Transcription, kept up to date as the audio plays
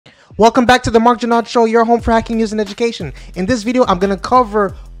Welcome back to the Marc Drouinaud Show, your home for hacking news and education. In this video, I'm going to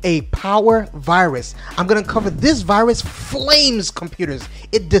cover a power virus. I'm going to cover this virus flames computers.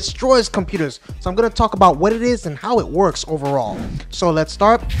 It destroys computers. So I'm going to talk about what it is and how it works overall. So let's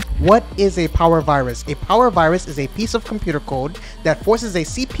start. What is a power virus? A power virus is a piece of computer code that forces a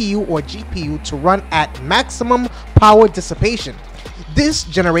CPU or GPU to run at maximum power dissipation. This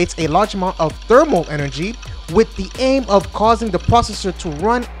generates a large amount of thermal energy with the aim of causing the processor to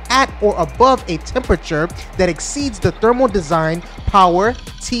run at or above a temperature that exceeds the thermal design power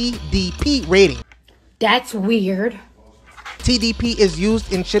TDP rating. That's weird. TDP is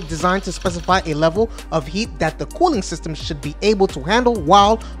used in chip design to specify a level of heat that the cooling system should be able to handle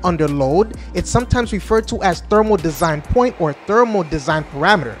while under load. It's sometimes referred to as thermal design point or thermal design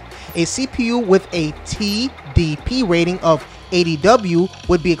parameter. A CPU with a TDP rating of 80W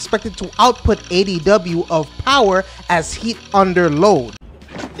would be expected to output 80W of power as heat under load.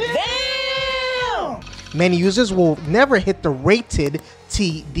 Damn! Many users will never hit the rated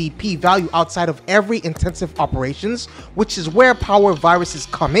TDP value outside of every intensive operations, which is where power viruses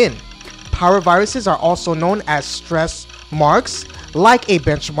come in. Power viruses are also known as stress marks, like a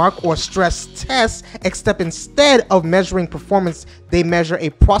benchmark or stress test, except instead of measuring performance, they measure a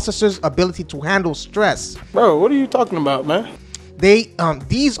processor's ability to handle stress. Bro, what are you talking about, man?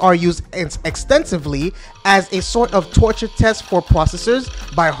 These are used extensively as a sort of torture test for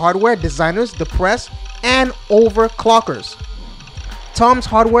processors by hardware designers, the press, and overclockers. Tom's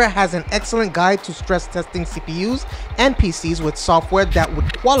Hardware has an excellent guide to stress testing CPUs and PCs with software that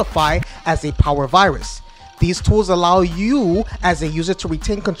would qualify as a power virus. These tools allow you as a user to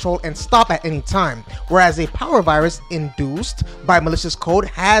retain control and stop at any time, whereas a power virus induced by malicious code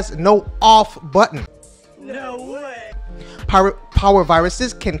has no off button. No way. Power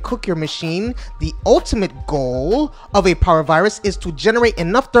viruses can cook your machine. The ultimate goal of a power virus is to generate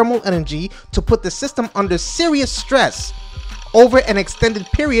enough thermal energy to put the system under serious stress. Over an extended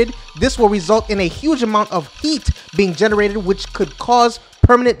period, this will result in a huge amount of heat being generated, which could cause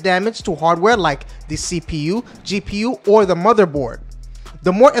permanent damage to hardware like the CPU, GPU, or the motherboard.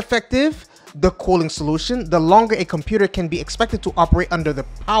 The more effective the cooling solution, the longer a computer can be expected to operate under the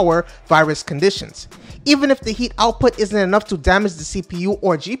power virus conditions. Even if the heat output isn't enough to damage the CPU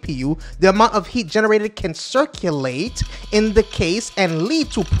or GPU, the amount of heat generated can circulate in the case and lead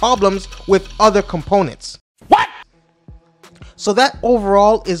to problems with other components. What? So that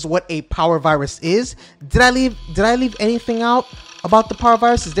overall is what a power virus is. Did I leave anything out about the power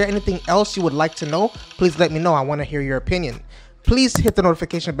virus? Is there anything else you would like to know? Please let me know. I want to hear your opinion. Please hit the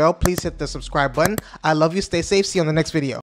notification bell. Please hit the subscribe button. I love you. Stay safe. See you on the next video.